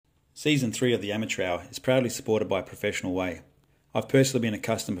Season 3 of the Amateur Hour is proudly supported by Professional Way. I've personally been a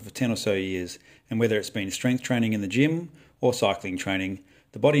customer for 10 or so years, and whether it's been strength training in the gym or cycling training,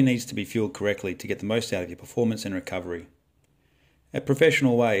 the body needs to be fueled correctly to get the most out of your performance and recovery. At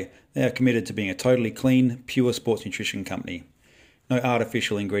Professional Way, they are committed to being a totally clean, pure sports nutrition company. No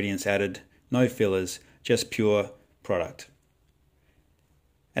artificial ingredients added, no fillers, just pure product.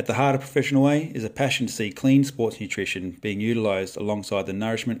 At the heart of Professional Way is a passion to see clean sports nutrition being utilised alongside the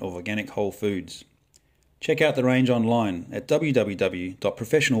nourishment of organic whole foods. Check out the range online at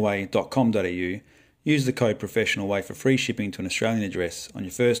www.professionalway.com.au. Use the code PROFESSIONALWAY for free shipping to an Australian address on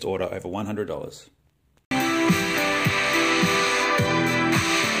your first order over $100.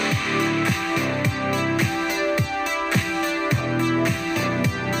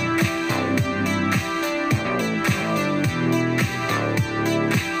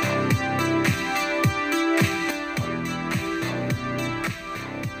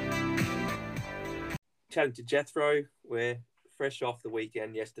 Chatting to Jethro, we're fresh off the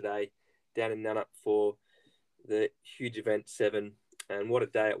weekend yesterday down in Nunnup for the huge event SeVen, and what a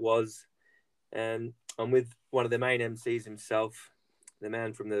day it was. And I'm with one of the main MCs himself, the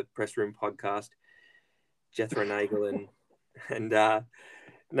man from the Press Room podcast, Jethro Nagel,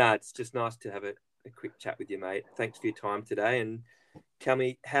 it's just nice to have a quick chat with you, mate. Thanks for your time today, and tell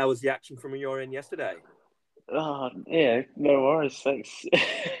me, how was the action from your end yesterday? Oh, yeah, no worries. Thanks.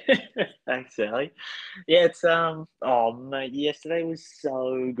 Thanks, Ali. Yeah, it's oh mate, yesterday was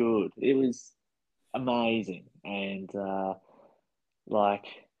so good. It was amazing. And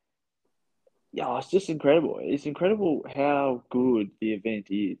it's just incredible. It's incredible how good the event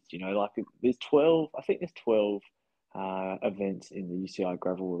is. There's 12, I think there's 12 events in the UCI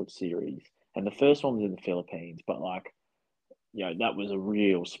Gravel World Series. And the first one was in the Philippines, but that was a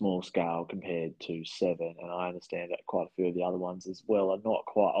real small scale compared to SeVen, and I understand that quite a few of the other ones as well are not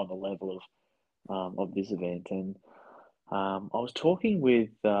quite on the level of this event. And I was talking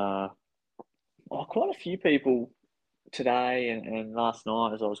with quite a few people today and last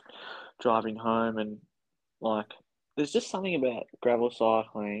night as I was driving home, and there's just something about gravel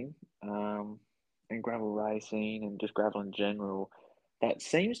cycling and gravel racing and just gravel in general that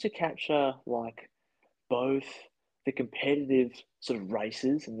seems to capture both the competitive sort of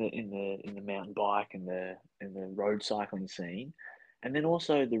races in the mountain bike and the road cycling scene, and then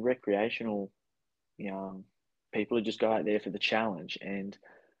also the recreational people who just go out there for the challenge, and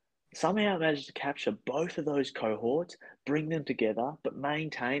somehow manage to capture both of those cohorts, bring them together, but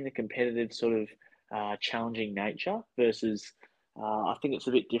maintain the competitive sort of challenging nature versus I think it's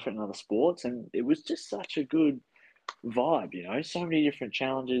a bit different in other sports, and it was just such a good vibe, so many different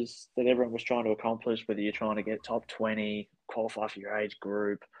challenges that everyone was trying to accomplish, whether you're trying to get top 20, qualify for your age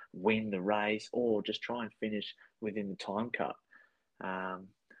group, win the race, or just try and finish within the time cut.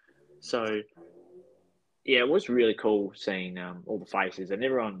 It was really cool seeing all the faces, and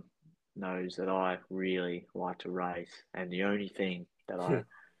everyone knows that I really like to race, and the only thing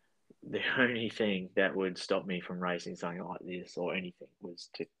that would stop me from racing something like this or anything was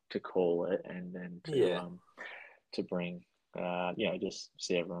to call it, and then to bring, just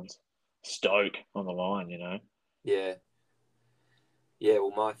see everyone's stoke on the line, Yeah. Yeah,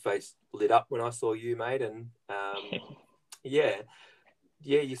 well, my face lit up when I saw you, mate, and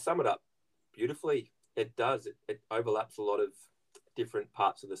you sum it up beautifully. It does. It overlaps a lot of different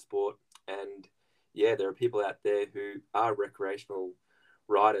parts of the sport, and there are people out there who are recreational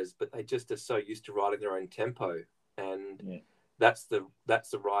riders, but they just are so used to riding their own tempo, and that's the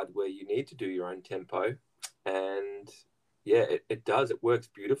ride where you need to do your own tempo. And it does. It works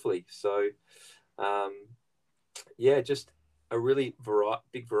beautifully. So, just a really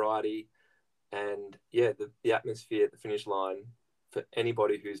big variety, and the atmosphere at the finish line for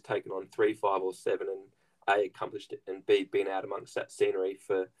anybody who's taken on 3, 5, or 7 and A, accomplished it, and B, been out amongst that scenery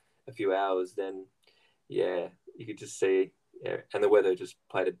for a few hours, then you could just see, and the weather just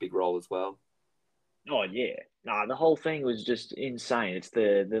played a big role as well. Oh yeah, no, the whole thing was just insane. It's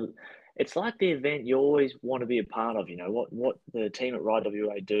it's like the event you always want to be a part of. What the team at Ride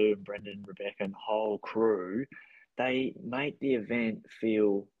WA do, and Brendan, Rebecca, and the whole crew, they make the event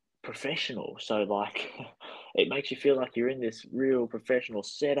feel professional. So it makes you feel like you're in this real professional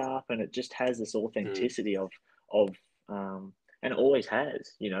setup, and it just has this authenticity of and it always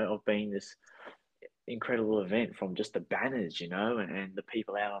has, of being this incredible event, from just the banners, and the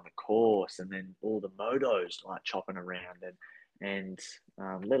people out on the course, and then all the motos chopping around, and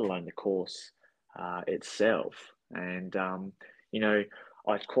let alone the course itself. And I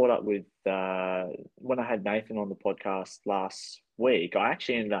caught up with when I had Nathan on the podcast last week. I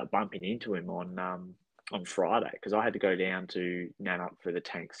actually ended up bumping into him on on Friday because I had to go down to Nannup for the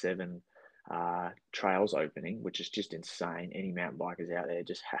Tank 7 trails opening, which is just insane. Any mountain bikers out there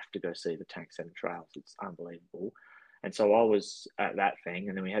just have to go see the Tank 7 trails. It's unbelievable. And so I was at that thing,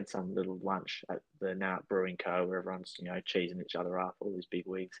 and then we had some little lunch at the Nannup Brewing Co. where everyone's, cheesing each other up, all these big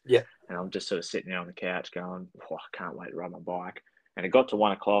wigs. Yeah. And I'm just sort of sitting there on the couch going, I can't wait to ride my bike. And it got to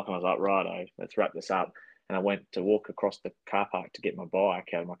 1 o'clock, and I was like, righto, let's wrap this up. And I went to walk across the car park to get my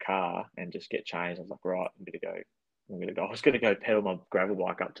bike out of my car and just get changed. I was like, right, I'm going to go. I was going to go pedal my gravel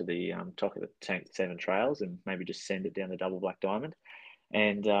bike up to the top of the Tank 7 trails and maybe just send it down the Double Black Diamond.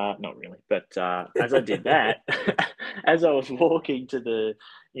 And not really. But as I did that, as I was walking to the,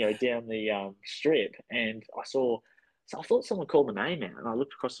 down the strip, and so I thought someone called my name out, and I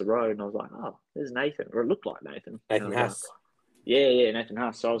looked across the road, and I was like, oh, there's Nathan, or it looked like Nathan. Nathan Haas. Like, yeah, Nathan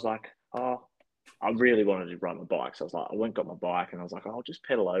Haas. So I was like, oh, I really wanted to ride my bike. So I was like, I went and got my bike, and I was like, I'll just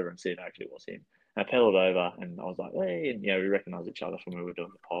pedal over and see if actually it was him. And I pedaled over, and I was like, hey, and we recognized each other from when we were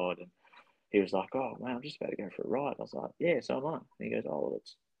doing the pod, and he was like, oh, man, I'm just about to go for a ride. I was like, yeah, so am I. And he goes, oh, well,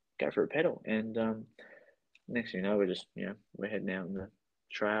 let's go for a pedal. And next thing you know, we're just, we're heading out on the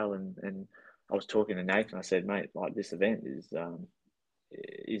trail. And I was talking to Nathan. I said, mate, like this event is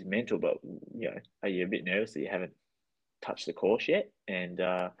mental, but, are you a bit nervous that you haven't touched the course yet? And,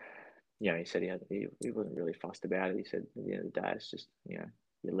 he said he wasn't really fussed about it. He said, at the end of the day, it's just, your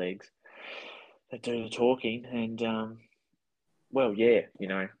legs that do the talking. And, well, yeah,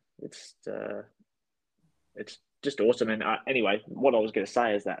 it's just awesome. And anyway, what I was going to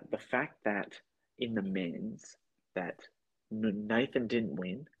say is that the fact that in the men's that Nathan didn't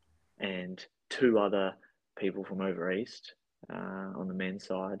win and 2 other people from over east on the men's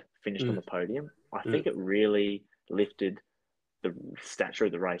side finished on the podium, I think it really lifted the stature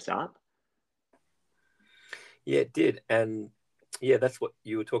of the race up. Yeah, it did. And yeah, that's what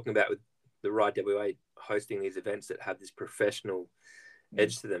you were talking about with the Ride WA hosting these events that have this professional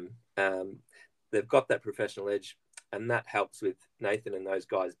edge to them. They've got that professional edge, and that helps with Nathan and those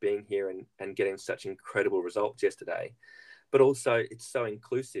guys being here and getting such incredible results yesterday. But also, it's so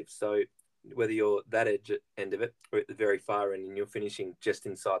inclusive. So whether you're that end of it or at the very far end and you're finishing just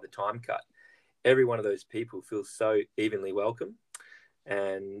inside the time cut, every one of those people feels so evenly welcome.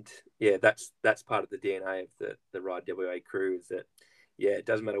 And yeah, that's part of the DNA of the Ride WA crew, is that, yeah, it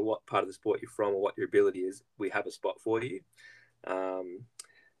doesn't matter what part of the sport you're from or what your ability is, we have a spot for you.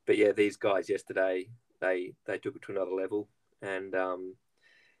 But yeah, these guys yesterday, they took it to another level. And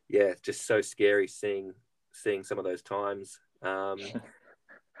yeah, it's just so scary seeing some of those times. But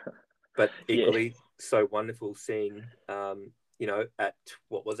equally so wonderful seeing, at,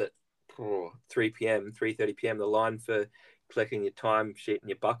 what was it, 3 p.m., 3:30 p.m., the line for collecting your time sheet and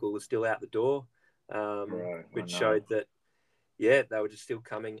your buckle was still out the door, Right, which showed that, yeah, they were just still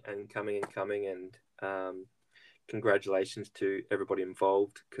coming. And congratulations to everybody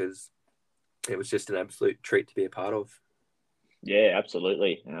involved, because it was just an absolute treat to be a part of. Yeah,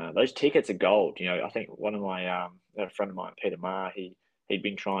 absolutely. Those tickets are gold. I think one of my a friend of mine, Peter Marr, he'd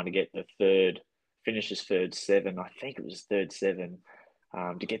been trying to get finish his third 7. I think it was his third 7,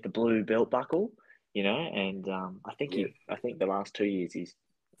 to get the blue belt buckle. And I think the last 2 years he's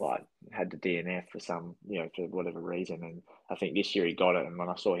like had the DNF for some, for whatever reason. And I think this year he got it. And when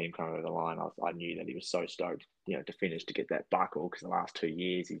I saw him come over the line, I knew that he was so stoked, to finish, to get that buckle, because the last 2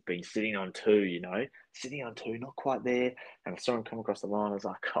 years he's been sitting on 2, not quite there. And I saw him come across the line. I was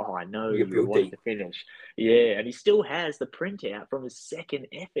like, oh, I know you wanted to finish. Yeah. And he still has the printout from his second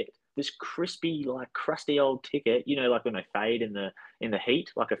effort. This crispy, like crusty old ticket, like when they fade in the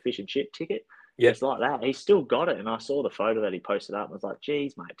heat, like a fish and chip ticket. Yeah. It's like that. He's still got it. And I saw the photo that he posted up and I was like,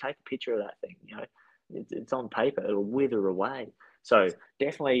 geez, mate, take a picture of that thing. It's on paper. It'll wither away. So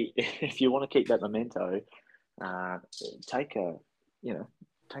definitely, if you want to keep that memento, take a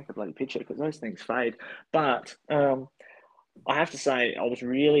bloody picture, because those things fade. But I have to say, I was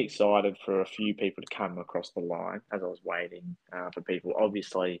really excited for a few people to come across the line as I was waiting for people.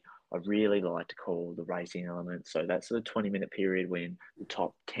 Obviously, I really like to call the racing element. So that's the 20-minute period when the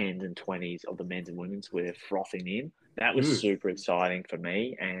top 10s and 20s of the men's and women's were frothing in. That was super exciting for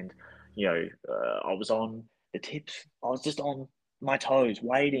me. And, I was on the tips. I was just on my toes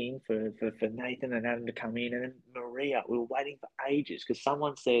waiting for Nathan and Adam to come in. And then Maria, we were waiting for ages because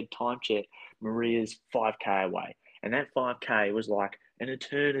someone said, time check, Maria's 5K away. And that 5K was like an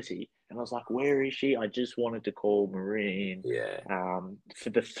eternity. And I was like, where is she? I just wanted to call Maria in for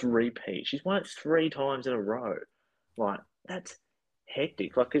the 3P. She's won it 3 times in a row. Like, that's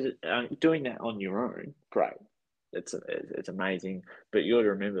hectic. Like, 'cause doing that on your own, great. it's amazing. But you got to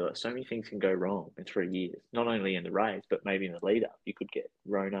remember that so many things can go wrong in 3 years. Not only in the race, but maybe in the lead up. You could get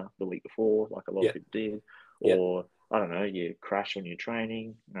Rona the week before, like a lot Yeah. of people did, Yeah. or I don't know, you crash when you're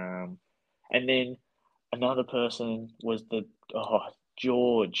training. And then another person was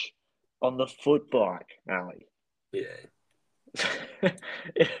George on the foot bike, Ali. Yeah.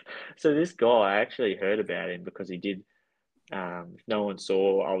 So this guy, I actually heard about him because he did. No one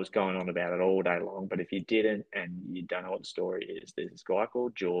saw. I was going on about it all day long. But if you didn't and you don't know what the story is, there's this guy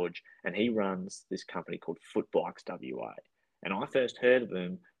called George, and he runs this company called Footbikes WA. And I first heard of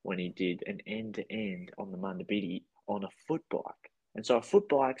him when he did an end to end on the Mundabiddy on a foot bike. And so a foot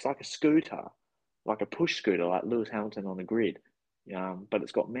bike's like a scooter, like a push scooter, like Lewis Hamilton on the grid, but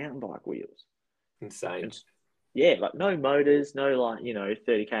it's got mountain bike wheels. Insane. And yeah, like no motors, no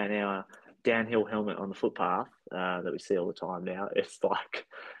 30k an hour downhill helmet on the footpath that we see all the time now. It's like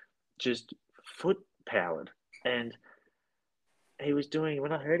just foot powered. And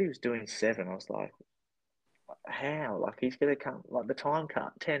when I heard he was doing SeVen, I was like, how? Like he's going to come, like the time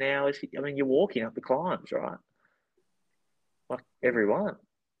cut, 10 hours. I mean, you're walking up the climbs, right? Like everyone.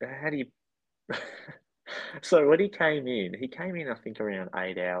 How do you? So when he came in, I think around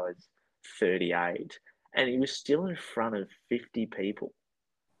 8 hours, 38, and he was still in front of 50 people.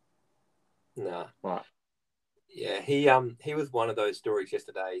 Nah. Like, Yeah, he was one of those stories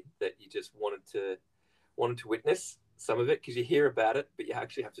yesterday that you just wanted to witness some of it because you hear about it, but you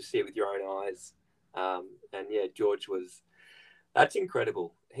actually have to see it with your own eyes. And yeah, George that's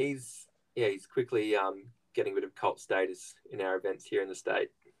incredible. He's quickly getting rid of cult status in our events here in the state.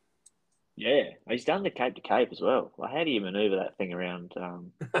 yeah, he's done the Cape to Cape as well. Like, how do you maneuver that thing around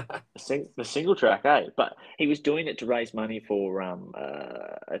the single track, eh? But he was doing it to raise money for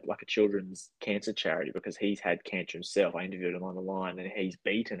like a children's cancer charity because he's had cancer himself. I interviewed him on the line, and he's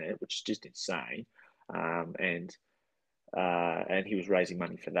beaten it, which is just insane. And he was raising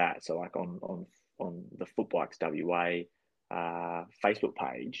money for that. So like on the Footbikes WA Facebook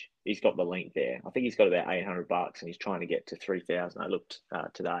page, he's got the link there. I think he's got about $800, and he's trying to get to 3,000. I looked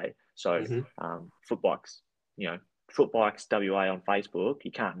today. So Footbikes, Footbikes WA on Facebook.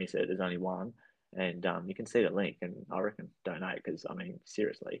 You can't miss it. There's only one, and you can see the link. And I reckon donate because I mean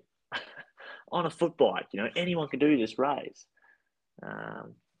seriously, on a foot bike, anyone can do this race.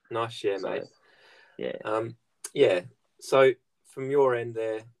 Nice share, mate. Yeah. Yeah. So from your end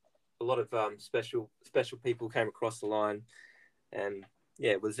there, a lot of special people came across the line, and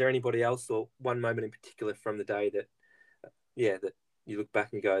yeah, was there anybody else or one moment in particular from the day that you look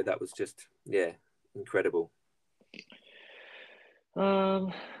back and go, that was just incredible?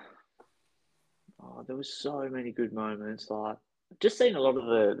 There was so many good moments. Like just seeing a lot of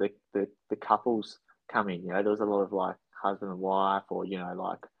the couples come in. There was a lot of like husband and wife, or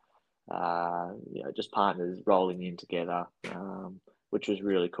just partners rolling in together, which was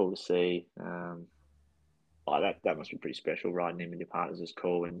really cool to see. That must be pretty special. Riding in with your partners is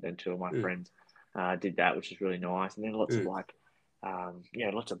cool, and two of my friends did that, which is really nice. And then lots of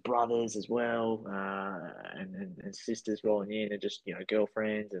lots of brothers as well, and sisters rolling in, and just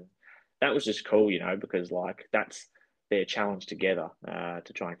girlfriends, and that was just cool, because like that's their challenge together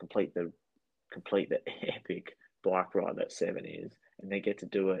to try and complete the epic bike ride that SeVen is, and they get to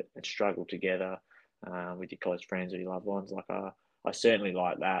do it and struggle together with your close friends or your loved ones. Like I certainly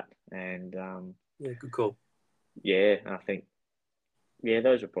like that, and good call. Yeah, I think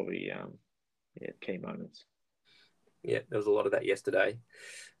those are probably key moments. Yeah, there was a lot of that yesterday.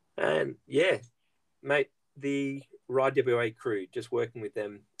 And yeah, mate, the Ride WA crew, just working with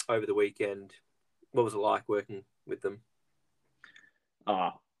them over the weekend, what was it like working with them?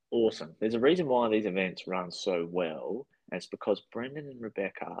 Awesome. There's a reason why these events run so well, and it's because Brendan and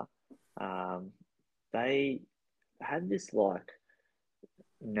Rebecca, they had this like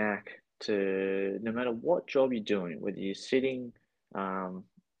knack to, no matter what job you're doing, whether you're sitting,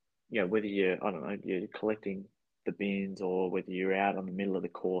 whether you're collecting the bins, or whether you're out on the middle of the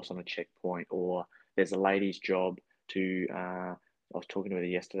course on a checkpoint, or there's a lady's job to, I was talking to her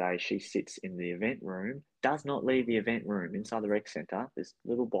yesterday, she sits in the event room, does not leave the event room inside the rec centre, this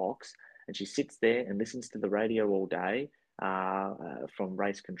little box, and she sits there and listens to the radio all day from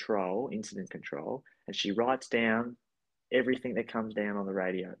race control, incident control, and she writes down everything that comes down on the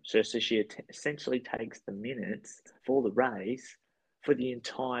radio. So she essentially takes the minutes for the race for the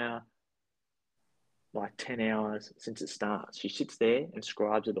entire 10 hours since it starts. She sits there and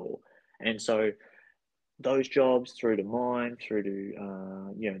scribes it all. And so those jobs, through to mine, through to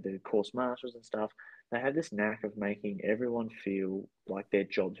the course marshals and stuff, they have this knack of making everyone feel like their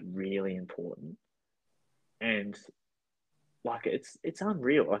job's really important. And like it's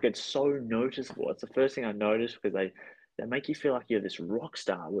unreal. Like it's so noticeable. It's the first thing I noticed because they make you feel like you're this rock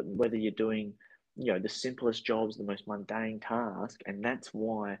star, whether you're doing, the simplest jobs, the most mundane task, and that's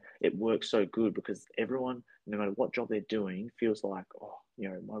why it works so good because everyone, no matter what job they're doing, feels like, oh,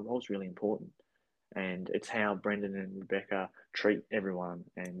 my role's really important, and it's how Brendan and Rebecca treat everyone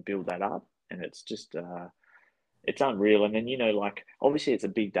and build that up, and it's just it's unreal. And then, like obviously it's a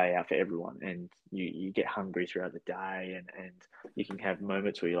big day out for everyone and you get hungry throughout the day and you can have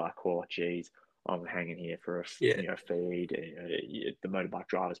moments where you're like, oh, geez, I'm hanging here for a Yeah. feed. The motorbike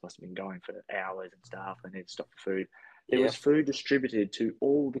drivers must have been going for hours and stuff. They need to stop for food. There Yeah. was food distributed to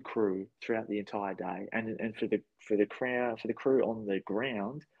all the crew throughout the entire day, and for the crew on the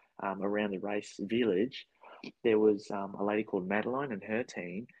ground around the race village, there was a lady called Madeline and her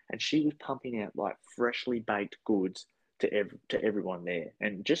team, and she was pumping out like freshly baked goods to everyone there.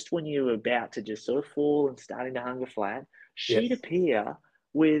 And just when you were about to just sort of fall and starting to hunger flat, Yeah. she'd appear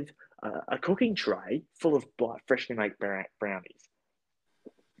with a cooking tray full of like freshly made brownies.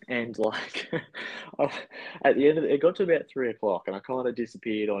 And like at the end of it got to about 3 o'clock, and I kind of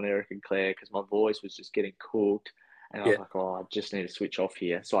disappeared on Eric and Claire because my voice was just getting cooked. And I Yeah. was like, oh, I just need to switch off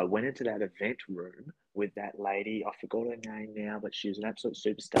here. So I went into that event room with that lady. I forgot her name now, but she was an absolute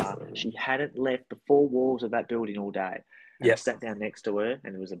superstar. She hadn't left the four walls of that building all day. And I Yeah. sat down next to her,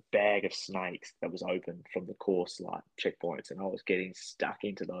 and there was a bag of snakes that was open from the course like checkpoints, and I was getting stuck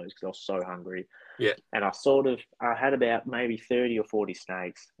into those because I was so hungry. Yeah. And I had about maybe 30 or 40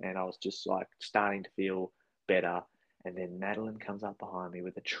 snakes, and I was just like starting to feel better. And then Madeline comes up behind me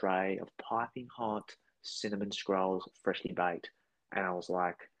with a tray of piping hot cinnamon scrolls, freshly baked. And I was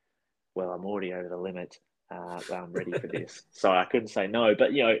like, well, I'm already over the limit. I'm ready for this. So I couldn't say no.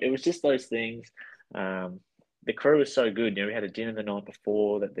 But, it was just those things. The crew was so good. We had a dinner the night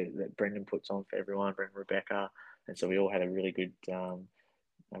before that Brendan puts on for everyone, Brendan and Rebecca. And so we all had a really good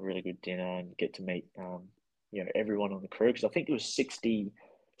dinner and get to meet everyone on the crew, because I think there was 60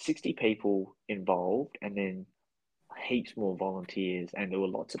 people involved, and then heaps more volunteers, and there were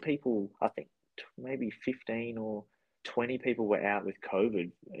lots of people. I think maybe 15 or 20 people were out with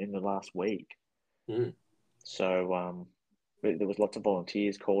COVID in the last week. Mm. So there was lots of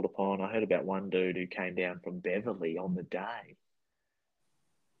volunteers called upon. I heard about one dude who came down from Beverly on the day.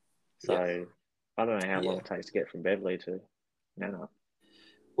 So Yeah. I don't know how long Yeah. it takes to get from Beverly to Nana.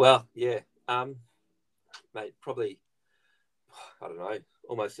 Well, yeah. Mate, probably, I don't know,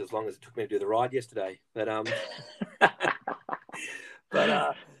 almost as long as it took me to do the ride yesterday. But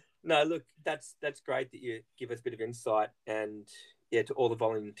no, look, that's great that you give us a bit of insight, and yeah, to all the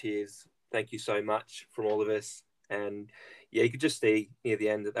volunteers, thank you so much from all of us. And yeah, you could just see near the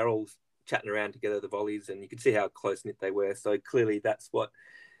end that they're all chatting around together, the volleys, and you could see how close knit they were. So clearly, that's what,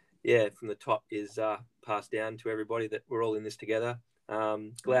 yeah, from the top is passed down to everybody, that we're all in this together.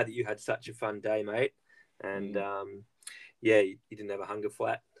 Glad that you had such a fun day, mate. And yeah, you didn't have a hunger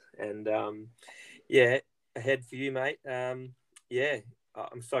flat. And yeah, ahead for you, mate. Yeah,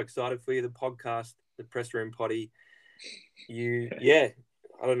 I'm so excited for you. The podcast, the Press Room Potty. Yeah,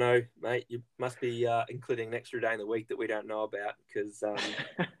 I don't know, mate. You must be including an extra day in the week that we don't know about, because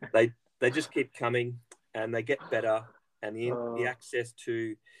they just keep coming and they get better. And the access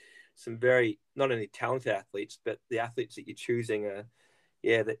to some very, not only talented athletes, but the athletes that you're choosing are,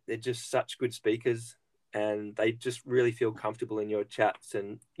 yeah, they're just such good speakers, and they just really feel comfortable in your chats.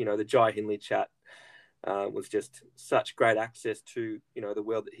 And, the Jai Hindley chat was just such great access to, the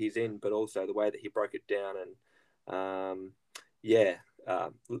world that he's in, but also the way that he broke it down. And yeah,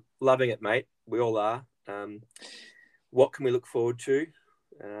 loving it, mate. We all are. What can we look forward to?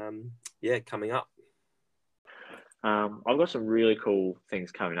 Yeah, coming up. I've got some really cool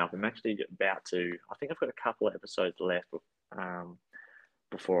things coming up. I'm actually about to. I think I've got a couple of episodes left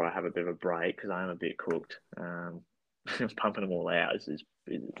before I have a bit of a break, because I am a bit cooked. Pumping them all out. It's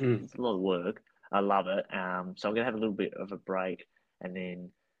a lot of work. I love it. So I'm going to have a little bit of a break and then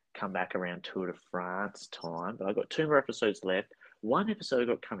come back around Tour de France time. But I've got 2 more episodes left. One episode I've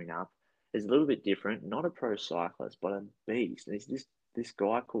got coming up is a little bit different. Not a pro cyclist, but a beast. There's this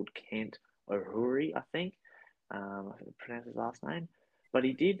guy called Kent O'Huri, I think. I can pronounce his last name. But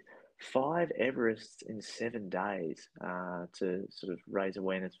he did 5 Everests in 7 days to sort of raise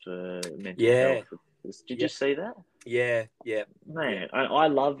awareness for mental health. Did you see that? Yeah. Man, I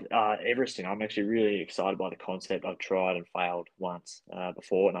love Everesting. I'm actually really excited by the concept. I've tried and failed once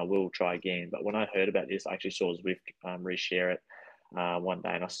before, and I will try again. But when I heard about this, I actually saw Zwift reshare it one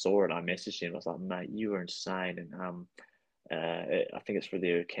day, and I saw it. I messaged him. I was like, mate, you are insane. And I think it's for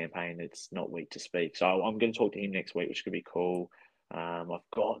the campaign. It's not weak to speak. So I'm going to talk to him next week, which could be cool. I've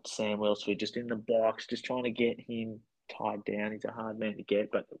got Sam Welsford just in the box, just trying to get him tied down. He's a hard man to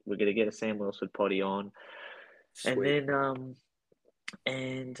get, but we're going to get a Sam Welsford potty on. Sweet. And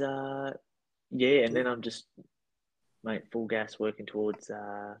then I'm just, mate, full gas working towards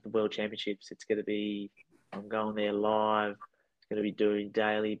the World Championships. I'm going there live. It's going to be doing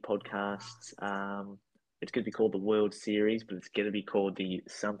daily podcasts. It's going to be called the World Series, but it's going to be called the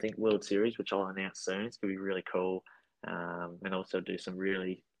Something World Series, which I'll announce soon. It's going to be really cool. And also do some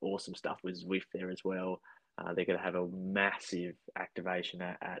really awesome stuff with Zwift there as well. They're going to have a massive activation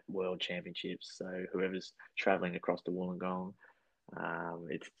at World Championships. So whoever's traveling across the Wollongong,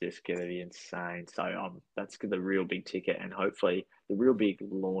 it's just going to be insane. So that's the real big ticket and hopefully the real big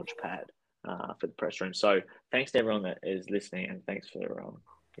launch pad for the press room. So thanks to everyone that is listening and thanks for,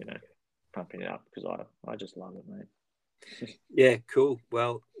 pumping it up because I just love it, mate. Yeah, cool.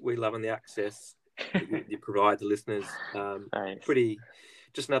 Well, we're loving the access you provide the listeners. Pretty,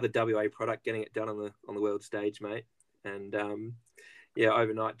 just another WA product, getting it done on the world stage, mate. And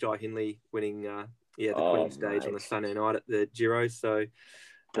overnight, Jai Hindley winning the quitting stage on the Sunday night at the Giro. So,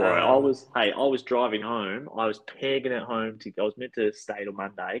 bro, I was driving home. I was pegging it home I was meant to stay till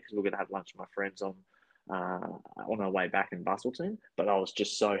Monday because we were going to have lunch with my friends on our way back in Bustleton. But I was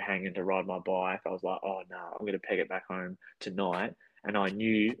just so hanging to ride my bike. I was like, oh no, I'm going to peg it back home tonight. And I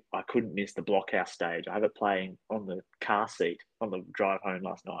knew I couldn't miss the Blockhouse stage. I have it playing on the car seat on the drive home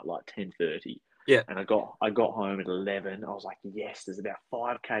last night, like 10:30. Yeah. And I got home at 11. I was like, yes, there's about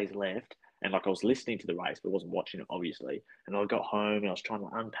 5Ks left. And like I was listening to the race, but wasn't watching it, obviously. And I got home and I was trying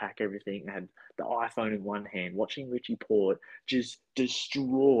to unpack everything. I had the iPhone in one hand, watching Richie Port just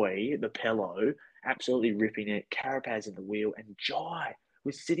destroy the Pello, absolutely ripping it. Carapaz in the wheel, and Jai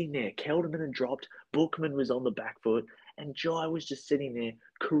was sitting there. Kelderman had dropped. Bookman was on the back foot. And Jai was just sitting there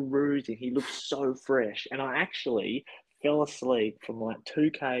cruising. He looked so fresh. And I actually fell asleep from like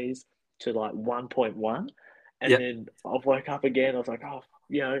 2Ks to like 1.1. And then I woke up again. I was like,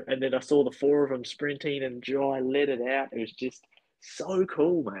 and then I saw the four of them sprinting and Jai let it out. It was just so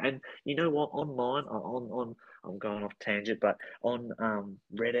cool, man. And you know what? Online, I'm going off tangent, but on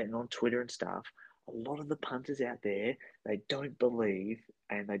Reddit and on Twitter and stuff, a lot of the punters out there, they don't believe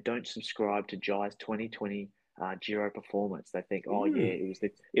and they don't subscribe to Jai's 2020 Giro performance. They think,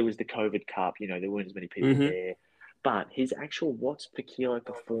 it was the COVID Cup. There weren't as many people there. But his actual watts per kilo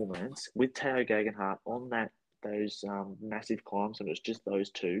performance with Tao Gegenhardt on those massive climbs, and it was just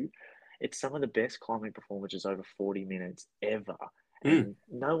those two, it's some of the best climbing performances over 40 minutes ever. And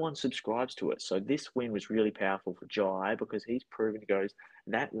no one subscribes to it. So this win was really powerful for Jai because he's proven,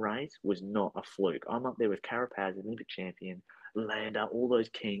 that race was not a fluke. I'm up there with Carapaz, Olympic champion, Landa, all those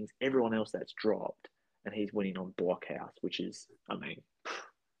kings, everyone else that's dropped. And he's winning on Blockhouse, which is,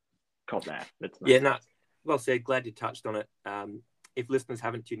 cop that. Well said. Glad you touched on it. If listeners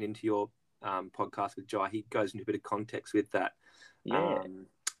haven't tuned into your podcast with Jai, he goes into a bit of context with that. Yeah.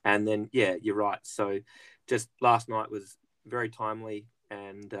 And then, you're right. So just last night was very timely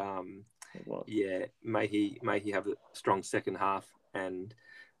and, may he have a strong second half. And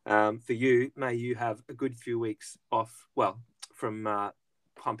for you, may you have a good few weeks off, from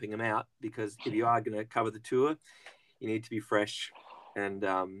pumping them out, because if you are going to cover the tour, you need to be fresh. And,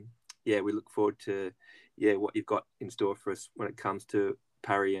 we look forward to, what you've got in store for us when it comes to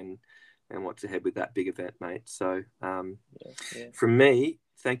Parry and what's ahead with that big event, mate. So from me,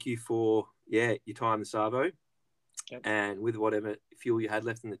 thank you for, your time this Arvo. Yep. And with whatever fuel you had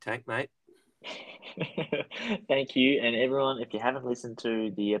left in the tank, mate. Thank you. And everyone, if you haven't listened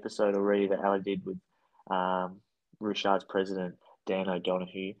to the episode already that Ali did with Ruchard's president, Dan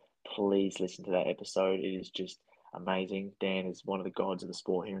O'Donoghue, please listen to that episode. It is just amazing. Dan is one of the gods of the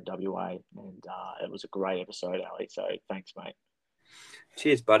sport here in WA, and it was a great episode, Ali. So thanks, mate.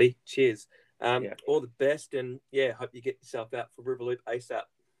 Cheers, buddy. Cheers. All the best, and hope you get yourself out for Riverloop ASAP.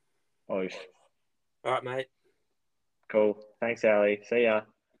 Oh, all right, mate. Cool. Thanks, Ali. See ya.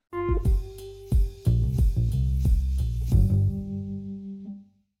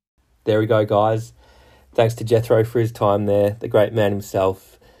 There we go, guys. Thanks to Jethro for his time there, the great man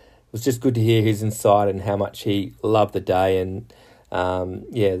himself. It was just good to hear his insight and how much he loved the day. And,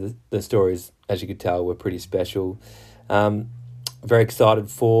 the stories, as you could tell, were pretty special. Very excited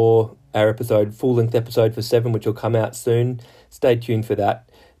for our full-length episode for SeVen, which will come out soon. Stay tuned for that.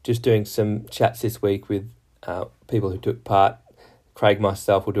 Just doing some chats this week with people who took part. Craig,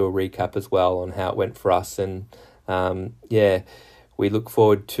 myself, will do a recap as well on how it went for us. And, we look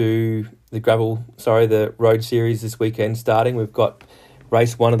forward to the road series this weekend starting. We've got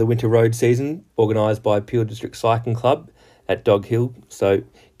race 1 of the winter road season organised by Peel District Cycling Club at Dog Hill. So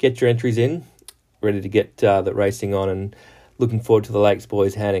get your entries in, ready to get the racing on, and looking forward to the Lakes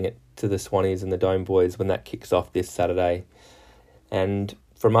boys handing it to the Swannies and the Dome Boys when that kicks off this Saturday. And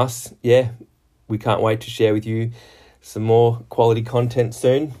from us, we can't wait to share with you some more quality content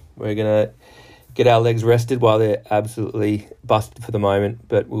soon. We're going to get our legs rested while they're absolutely busted for the moment,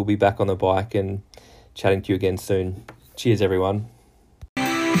 but we'll be back on the bike and chatting to you again soon. Cheers, everyone.